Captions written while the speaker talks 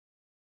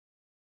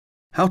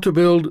How to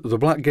build the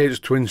Blackgates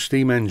Twin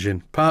steam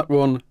engine. Part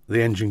 1.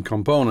 The engine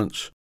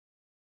components.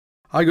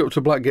 I go up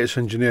to Blackgates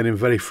Engineering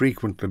very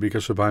frequently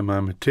because I buy my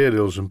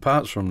materials and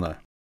parts from there.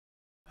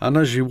 And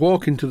as you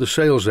walk into the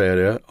sales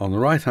area, on the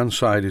right hand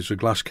side is a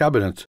glass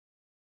cabinet.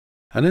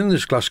 And in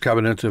this glass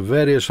cabinet are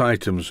various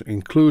items,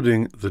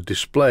 including the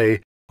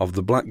display of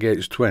the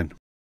Blackgates Twin.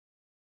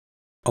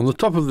 On the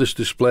top of this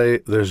display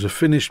there is a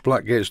finished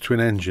Blackgates Twin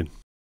engine,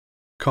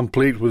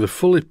 complete with a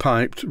fully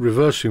piped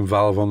reversing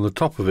valve on the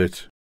top of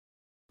it.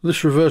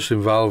 This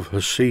reversing valve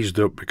has seized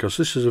up because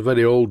this is a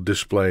very old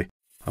display.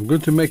 I'm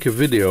going to make a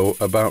video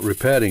about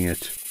repairing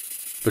it,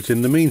 but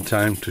in the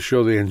meantime, to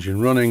show the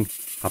engine running,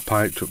 I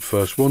piped up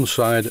first one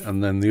side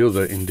and then the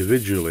other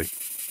individually.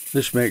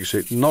 This makes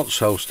it not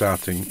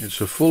self-starting.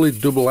 It's a fully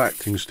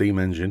double-acting steam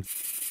engine,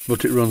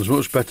 but it runs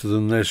much better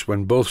than this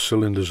when both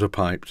cylinders are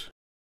piped.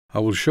 I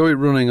will show it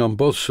running on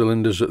both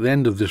cylinders at the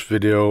end of this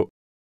video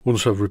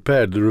once I've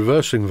repaired the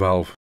reversing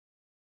valve.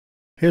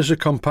 Here's a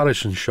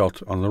comparison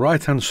shot. On the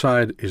right hand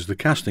side is the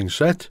casting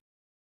set,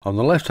 on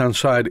the left hand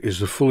side is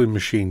the fully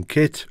machined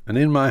kit, and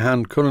in my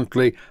hand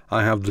currently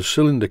I have the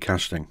cylinder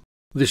casting.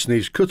 This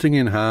needs cutting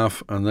in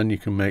half and then you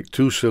can make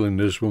two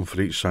cylinders, one for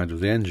each side of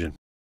the engine.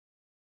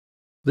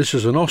 This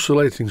is an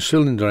oscillating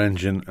cylinder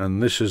engine,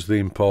 and this is the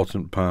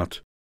important part.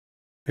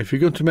 If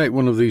you're going to make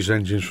one of these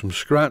engines from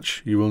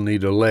scratch, you will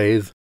need a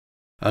lathe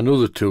and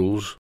other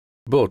tools,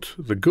 but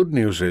the good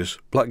news is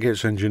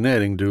Blackgates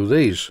Engineering do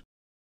these.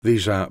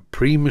 These are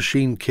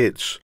pre-machined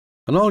kits,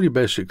 and all you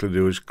basically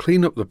do is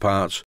clean up the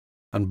parts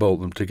and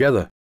bolt them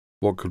together.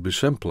 What could be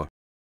simpler?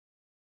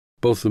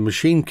 Both the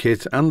machine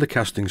kit and the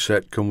casting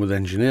set come with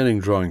engineering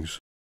drawings.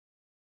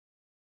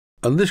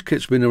 And this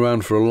kit's been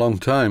around for a long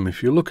time.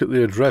 If you look at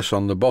the address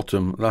on the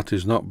bottom, that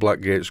is not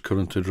Blackgate's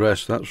current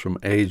address, that's from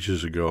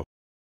ages ago.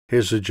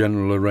 Here's a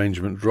general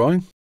arrangement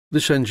drawing.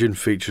 This engine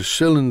features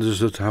cylinders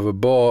that have a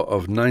bore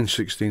of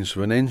 9/16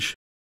 of an inch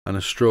and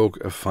a stroke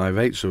of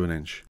 5/8 of an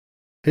inch.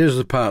 Here's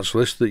the parts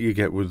list that you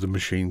get with the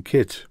machine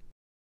kit.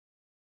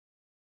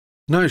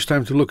 Now it's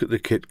time to look at the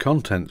kit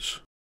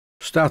contents.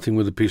 Starting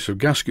with a piece of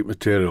gasket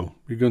material,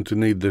 you're going to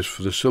need this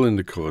for the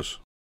cylinder covers.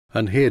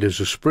 And here is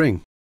a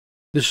spring.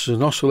 This is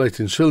an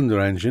oscillating cylinder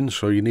engine,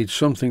 so you need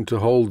something to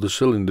hold the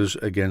cylinders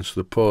against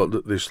the port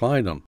that they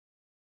slide on.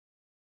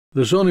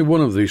 There's only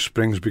one of these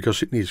springs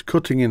because it needs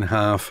cutting in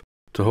half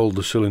to hold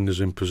the cylinders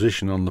in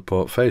position on the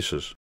port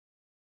faces.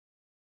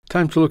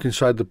 Time to look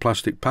inside the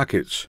plastic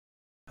packets,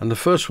 and the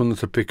first one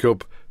that I pick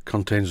up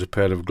contains a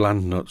pair of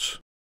gland nuts.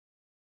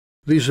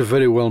 These are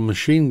very well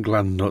machined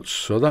gland nuts,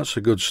 so that's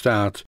a good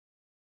start,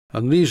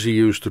 and these are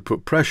used to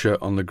put pressure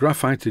on the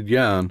graphited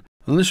yarn,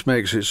 and this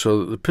makes it so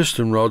that the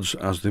piston rods,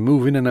 as they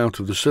move in and out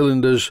of the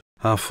cylinders,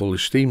 are fully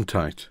steam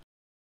tight.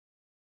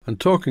 And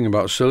talking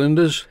about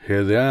cylinders,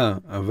 here they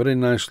are, a very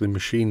nicely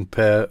machined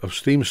pair of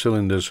steam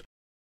cylinders,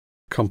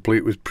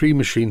 complete with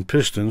pre-machined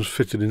pistons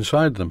fitted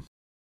inside them.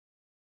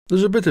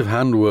 There's a bit of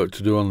handwork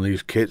to do on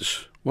these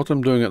kits. What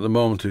I'm doing at the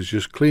moment is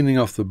just cleaning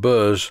off the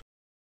burrs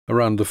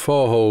around the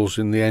 4 holes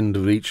in the end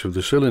of each of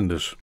the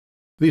cylinders.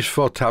 These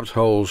 4 tapped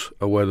holes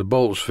are where the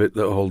bolts fit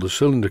that hold the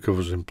cylinder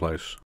covers in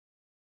place.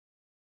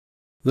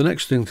 The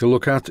next thing to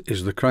look at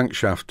is the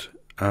crankshaft,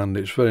 and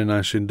it's very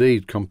nice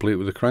indeed, complete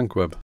with a crank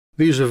web.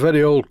 These are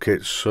very old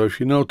kits, so if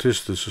you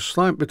notice there's a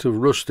slight bit of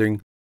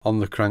rusting on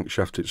the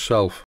crankshaft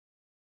itself,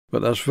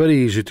 but that's very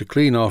easy to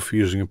clean off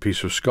using a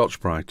piece of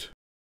Scotch-Brite.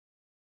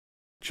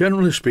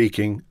 Generally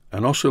speaking,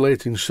 an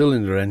oscillating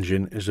cylinder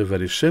engine is a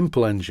very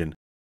simple engine,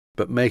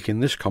 but making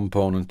this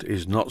component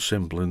is not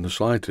simple in the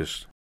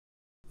slightest.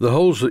 The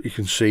holes that you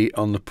can see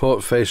on the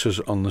port faces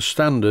on the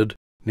standard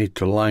need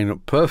to line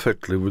up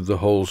perfectly with the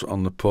holes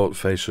on the port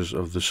faces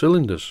of the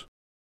cylinders.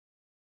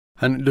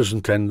 And it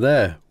doesn't end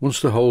there. Once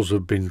the holes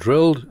have been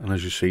drilled, and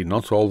as you see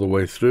not all the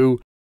way through,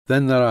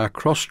 then there are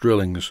cross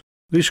drillings.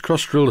 These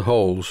cross drilled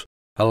holes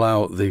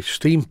allow the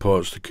steam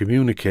ports to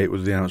communicate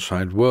with the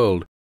outside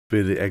world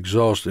via the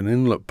exhaust and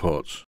inlet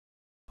ports.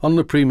 On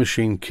the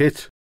pre-machined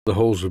kit, the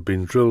holes have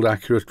been drilled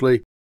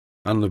accurately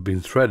and have been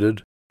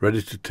threaded,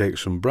 ready to take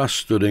some brass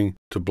studding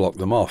to block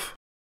them off.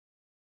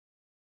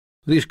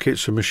 These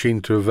kits are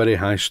machined to a very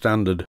high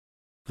standard.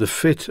 The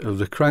fit of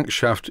the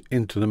crankshaft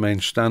into the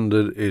main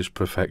standard is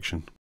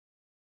perfection.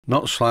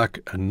 Not slack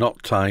and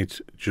not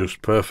tight,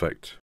 just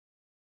perfect.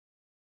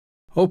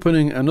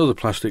 Opening another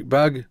plastic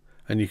bag,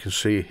 and you can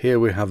see here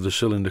we have the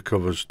cylinder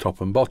covers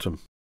top and bottom.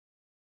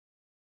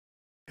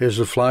 Here's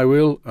the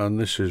flywheel, and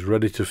this is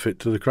ready to fit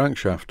to the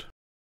crankshaft.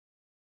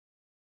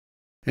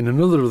 In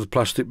another of the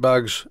plastic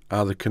bags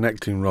are the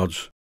connecting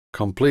rods,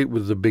 complete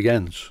with the big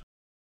ends.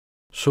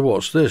 So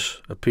what's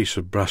this? A piece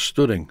of brass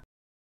studding.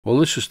 Well,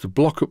 this is to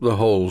block up the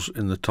holes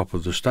in the top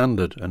of the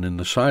standard and in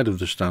the side of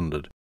the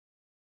standard.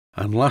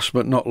 And last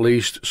but not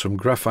least, some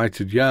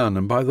graphited yarn,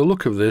 and by the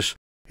look of this,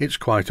 it's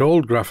quite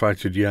old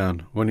graphited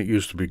yarn, when it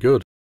used to be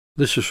good.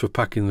 This is for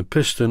packing the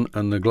piston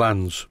and the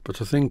glands, but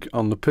I think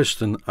on the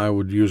piston I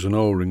would use an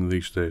O-ring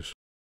these days.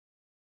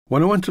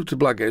 When I went up to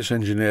Blackgates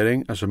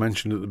Engineering, as I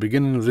mentioned at the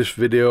beginning of this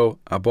video,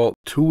 I bought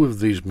 2 of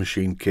these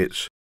machine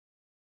kits,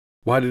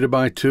 Why did I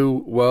buy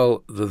two?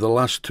 Well, they're the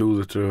last two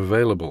that are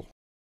available.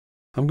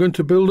 I'm going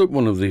to build up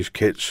one of these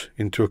kits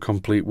into a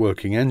complete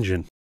working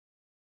engine.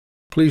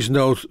 Please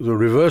note the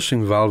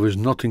reversing valve is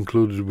not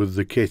included with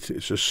the kit.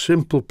 It's a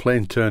simple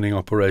plain turning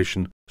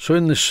operation. So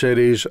in this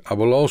series I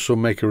will also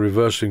make a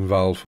reversing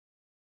valve.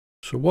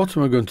 So what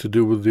am I going to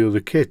do with the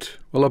other kit?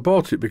 Well, I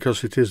bought it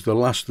because it is the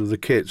last of the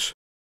kits.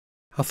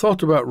 I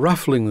thought about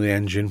raffling the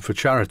engine for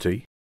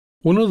charity.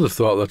 One other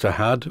thought that I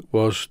had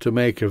was to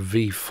make a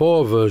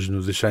V4 version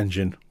of this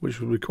engine, which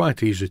would be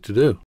quite easy to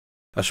do,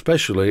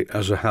 especially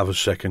as I have a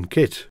second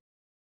kit.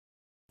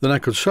 Then I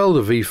could sell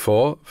the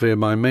V4 via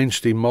my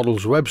Mainsteam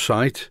Models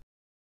website,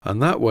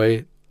 and that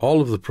way all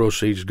of the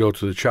proceeds go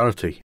to the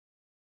charity.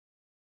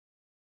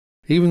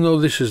 Even though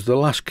this is the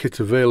last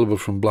kit available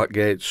from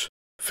Blackgates,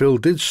 Phil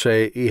did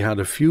say he had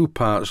a few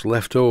parts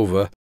left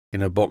over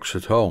in a box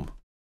at home.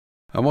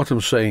 And what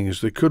I'm saying is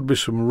there could be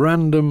some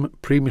random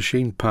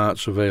pre-machined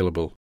parts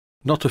available.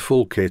 Not a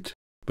full kit,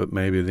 but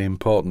maybe the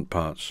important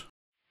parts.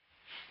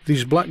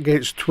 These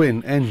Blackgates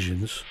Twin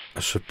engines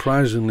are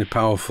surprisingly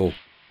powerful.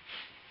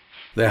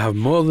 They have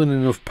more than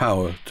enough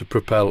power to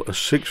propel a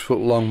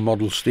 6-foot-long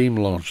model steam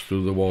launch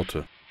through the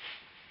water.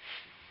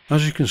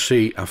 As you can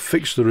see, I've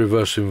fixed the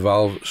reversing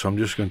valve, so I'm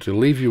just going to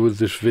leave you with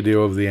this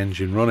video of the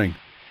engine running.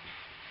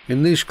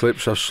 In these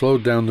clips I've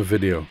slowed down the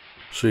video,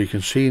 so you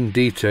can see in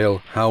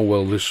detail how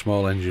well this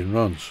small engine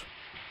runs.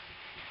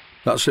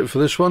 That's it for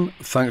this one.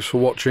 Thanks for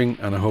watching,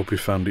 and I hope you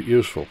found it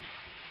useful.